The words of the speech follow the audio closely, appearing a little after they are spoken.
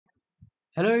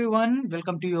Hello everyone,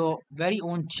 welcome to your very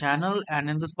own channel, and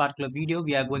in this particular video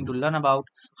we are going to learn about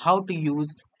how to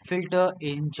use filter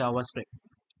in JavaScript.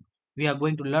 We are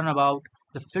going to learn about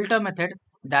the filter method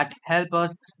that help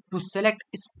us to select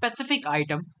a specific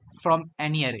item from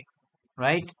any array,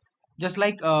 right? Just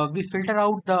like we filter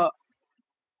out the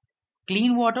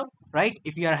clean water, right?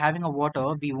 If we are having a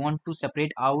water, we want to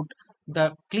separate out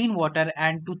the clean water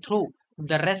and to throw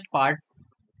the rest part.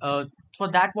 For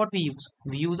that, what we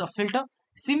use a filter.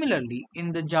 Similarly,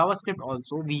 in the JavaScript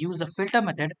also we use the filter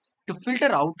method to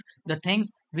filter out the things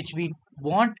which we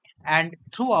want and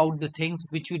throw out the things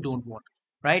which we don't want,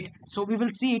 right? So we will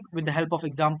see it with the help of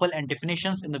example and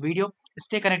definitions in the video.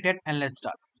 Stay connected and let's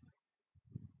start.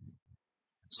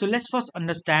 So let's first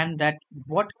understand that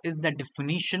what is the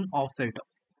definition of filter.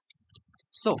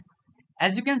 So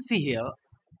as you can see here,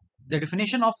 the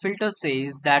definition of filter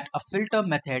says that a filter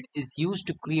method is used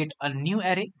to create a new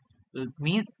array.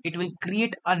 Means it will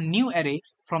create a new array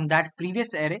from that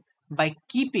previous array by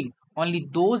keeping only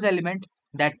those elements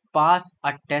that pass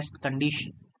a test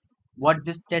condition. What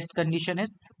this test condition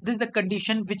is? This is the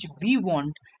condition which we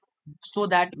want so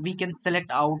that we can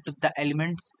select out the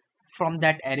elements from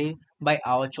that array by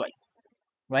our choice,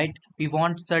 right? We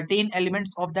want certain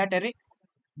elements of that array.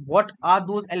 What are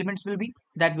those elements will be?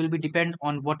 That will be depend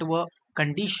on whatever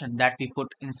condition that we put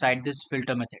inside this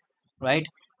filter method, right?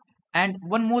 And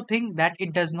one more thing, that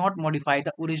it does not modify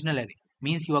the original array.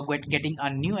 Means you are getting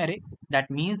a new array. That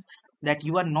means that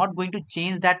you are not going to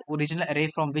change that original array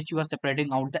from which you are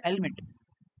separating out the element,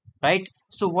 right?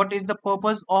 So what is the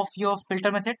purpose of your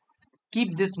filter method?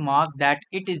 Keep this mark that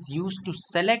it is used to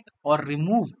select or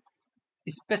remove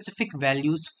specific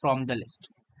values from the list,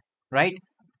 right?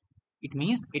 It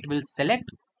means it will select,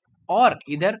 or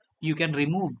either you can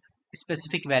remove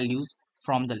specific values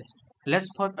from the list. Let's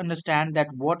first understand that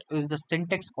what is the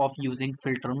syntax of using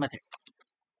filter method.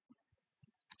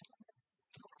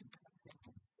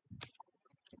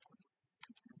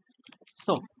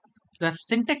 So the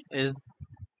syntax is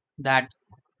that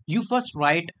you first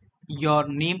write your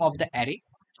name of the array,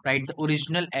 right? The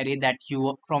original array that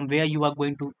you from where you are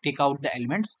going to take out the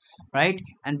elements, right?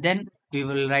 And then we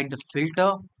will write the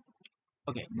filter.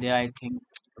 Okay, there I think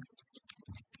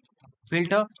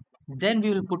filter. Then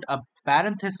we will put a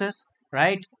parenthesis,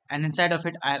 right? And inside of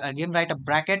it I'll again write a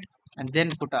bracket and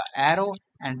then put a arrow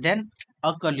and then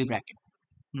a curly bracket,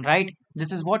 right?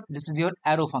 This is what, this is your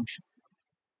arrow function,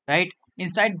 right?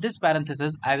 Inside this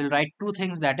parenthesis I will write two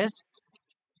things, that is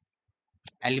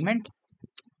element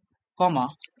comma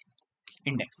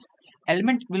index.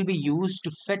 Element will be used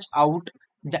to fetch out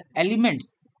the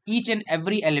elements, each and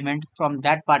every element from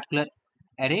that particular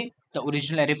array, the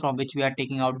original array from which we are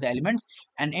taking out the elements.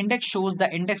 And index shows the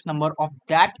index number of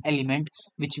that element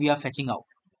which we are fetching out,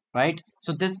 right?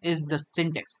 So this is the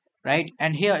syntax, right?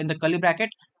 And here in the curly bracket,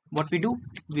 what we do,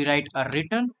 we write a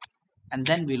return and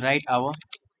then we write our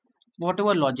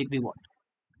whatever logic we want,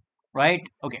 right?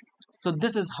 Okay, so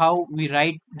this is how we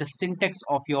write the syntax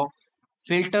of your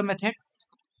filter method.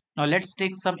 Now let's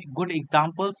take some good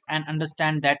examples and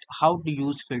understand that how to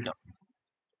use filter.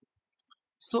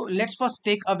 So let's first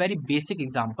take a very basic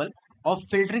example of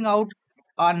filtering out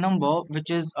a number which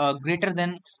is greater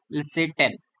than, let's say,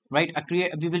 10, right?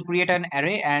 We will create an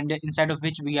array and inside of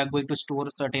which we are going to store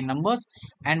certain numbers,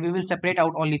 and we will separate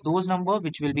out only those number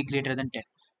which will be greater than 10,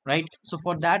 right? So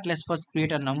for that, let's first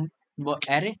create a number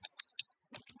array.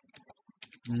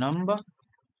 Number,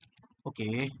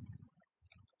 okay,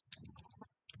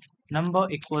 number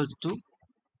equals to,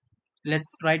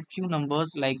 let's write few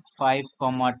numbers like 5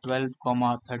 comma 12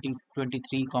 comma 30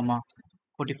 23 comma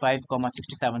 45 comma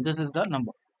 67. This is the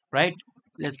number, right?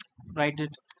 Let's write it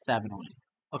 7 only.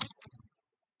 Okay,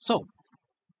 so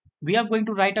we are going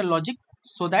to write a logic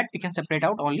so that we can separate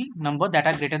out only number that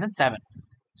are greater than 7.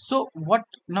 So what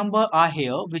number are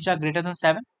here which are greater than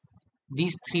 7?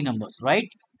 These three numbers, right?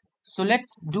 So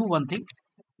let's do one thing,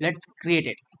 let's create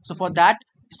it. So for that,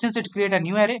 since it create a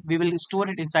new array, we will store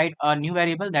it inside a new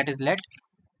variable, that is let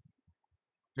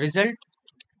result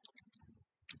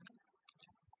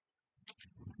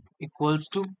equals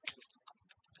to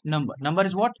number. Number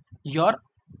is what? Your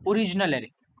original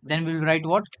array. Then we will write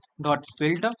what? Dot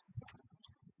filter.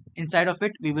 Inside of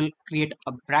it we will create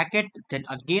a bracket, then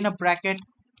again a bracket,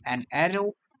 an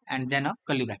arrow, and then a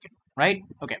curly bracket, right?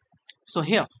 Okay, so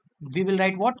here we will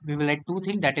write what? We will write two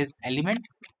things, that is element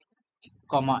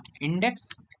comma index,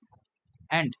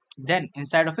 and then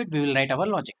inside of it we will write our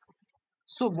logic.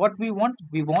 So what we want?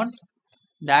 We want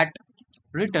that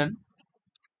return,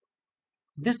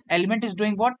 this element is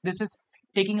doing what? This is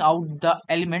taking out the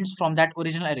elements from that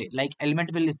original array. Like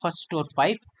element will first store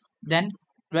 5, then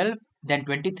 12, then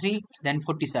 23, then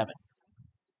 47.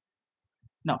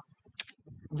 Now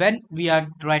when we are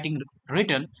writing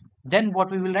return, then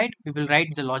what we will write, we will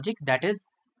write the logic, that is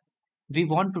we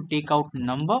want to take out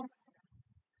number,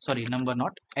 sorry, number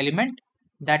not element,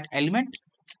 that element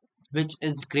which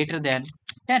is greater than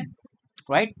 10,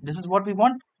 right? This is what we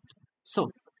want. So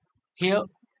here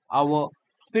our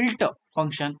filter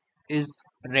function is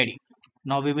ready.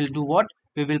 Now we will do what,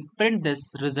 we will print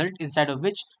this result inside of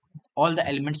which all the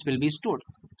elements will be stored,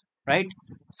 right?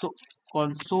 So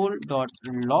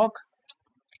console.log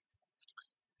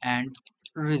and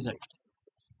result.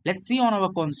 Let's see on our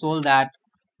console that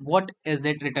what is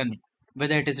it returning,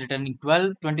 whether it is returning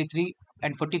 12, 23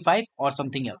 and 45 or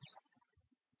something else.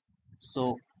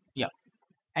 So yeah,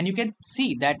 and you can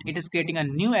see that it is creating a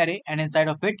new array, and inside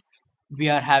of it we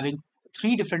are having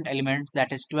three different elements,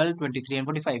 that is 12, 23 and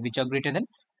 45, which are greater than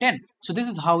 10. So this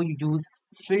is how you use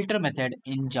filter method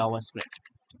in JavaScript,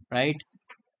 right?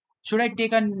 Should I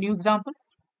take a new example,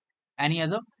 any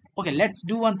other? Okay, let's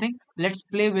do one thing, let's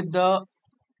play with the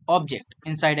object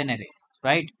inside an array,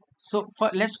 right? So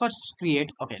let's first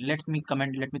create, okay, let me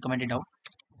comment it out.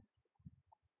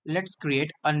 Let's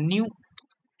create a new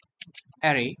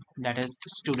array, that is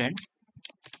student,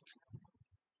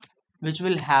 which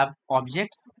will have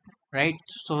objects, right?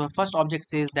 So the first object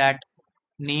says that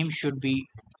name should be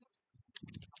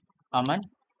Aman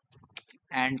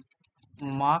and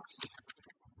marks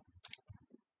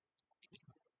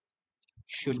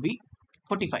should be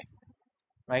 45,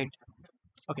 right?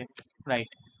 Okay, right.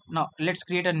 Now let's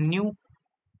create a new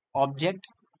object,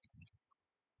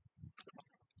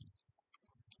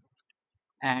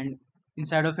 and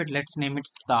inside of it let's name it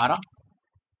Sarah.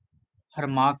 Her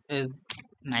marks is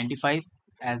 95,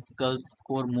 as girls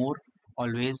score more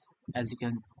always, as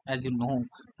you know,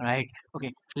 right?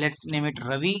 Okay, let's name it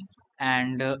Ravi,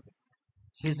 and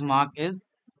his mark is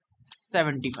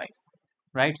 75,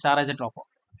 right? Sarah is a dropper.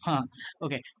 Huh.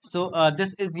 Okay, so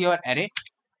this is your array,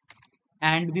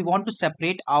 and we want to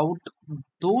separate out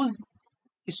those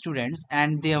students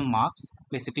and their marks,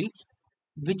 basically,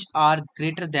 which are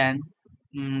greater than,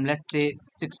 let's say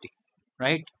 60,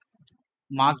 right?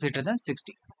 Marks greater than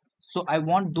 60. So I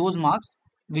want those marks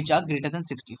which are greater than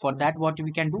 60. For that, what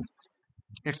we can do,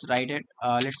 let's write it,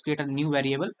 let's create a new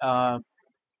variable,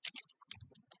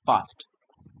 passed.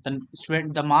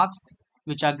 The marks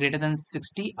which are greater than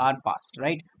 60 are passed,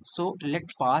 right? So let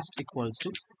passed equals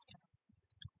to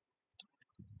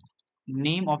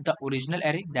name of the original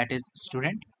array, that is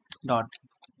student dot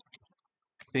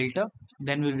filter.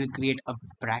 Then we will create a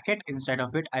bracket, inside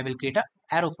of it I will create a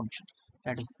arrow function,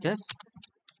 that is this,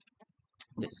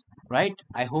 right?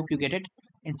 I hope you get it.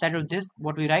 Inside of this,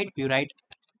 what we write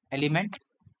element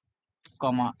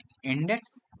comma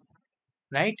index,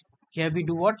 right? Here we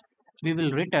do what, we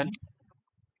will return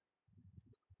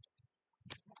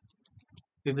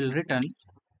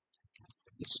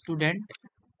student,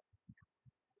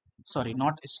 sorry,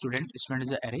 not student is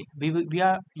the array, we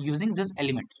are using this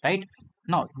element, right?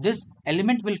 Now this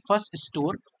element will first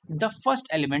store the first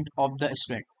element of the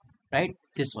student, right?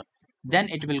 This one, then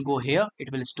it will go here,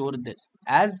 it will store this,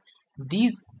 as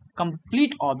these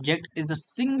complete object is the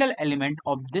single element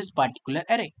of this particular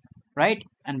array, right?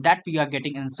 And that we are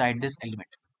getting inside this element.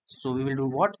 So we will do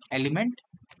what, element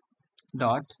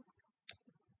dot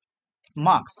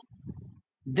marks.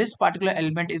 This particular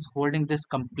element is holding this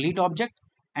complete object,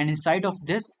 and inside of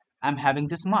this I'm having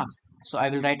this marks, so I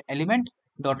will write element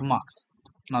dot marks.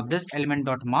 Now this element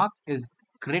dot mark is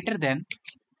greater than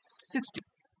 60.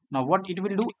 Now what it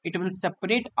will do, it will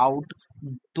separate out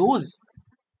those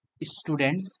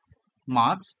students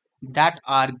marks that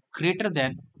are greater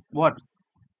than what,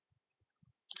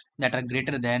 that are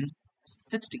greater than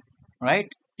 60, right?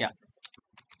 Yeah,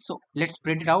 so let's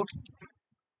print it out,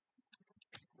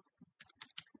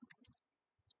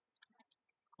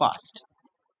 passed.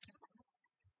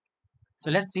 So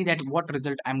let's see that what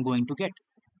result I'm going to get.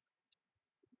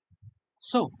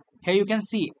 So here you can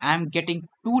see I'm getting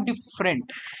two different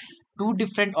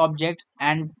objects,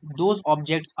 and those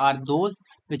objects are those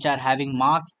which are having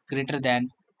marks greater than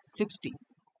 60,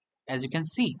 as you can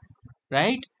see,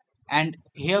 right? And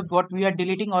here what we are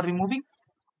deleting or removing,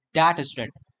 that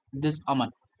student, this Aman,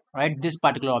 right? This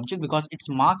particular object, because its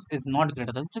marks is not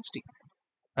greater than 60,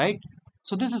 right?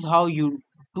 So this is how you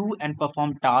do and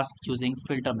perform tasks using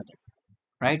filter method,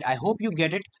 right? I hope you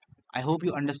get it. I hope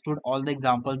you understood all the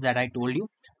examples that I told you.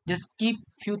 Just keep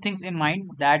few things in mind,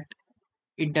 that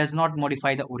it does not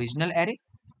modify the original array,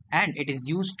 and it is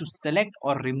used to select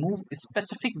or remove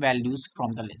specific values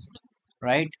from the list,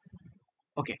 right?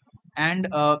 Okay, and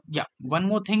yeah, one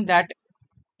more thing, that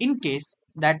in case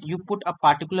that you put a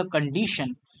particular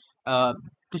condition uh,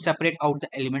 to separate out the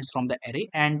elements from the array,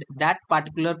 and that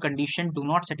particular condition do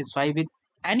not satisfy with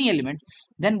any element,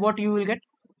 then what you will get,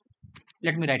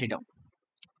 let me write it down.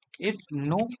 If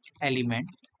no element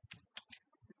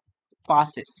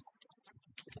passes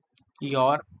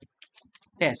your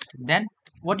test, then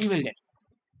what you will get,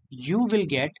 you will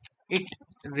get it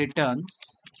returns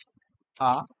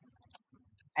a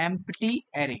empty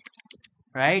array,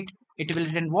 right? It will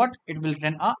return what? It will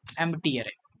return a empty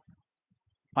array.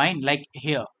 Fine. Like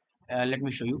here, let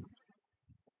me show you.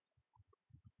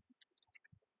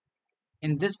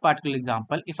 In this particular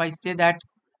example, if I say that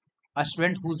a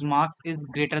student whose marks is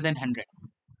greater than 100,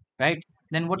 right,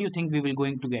 then what do you think we will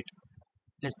going to get?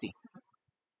 Let's see.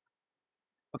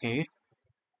 Okay,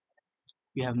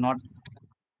 we have not.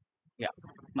 Yeah,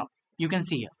 now you can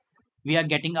see here we are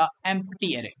getting a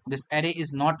empty array. This array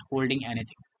is not holding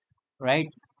anything, right?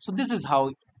 So this is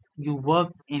how you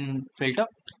work in filter,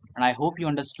 and I hope you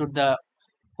understood the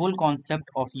whole concept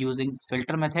of using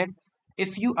filter method.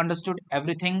 If you understood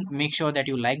everything, make sure that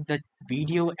you like the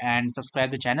video and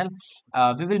subscribe the channel.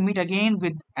 We will meet again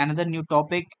with another new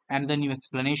topic, another new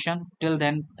explanation. Till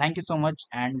then, thank you so much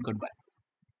and goodbye.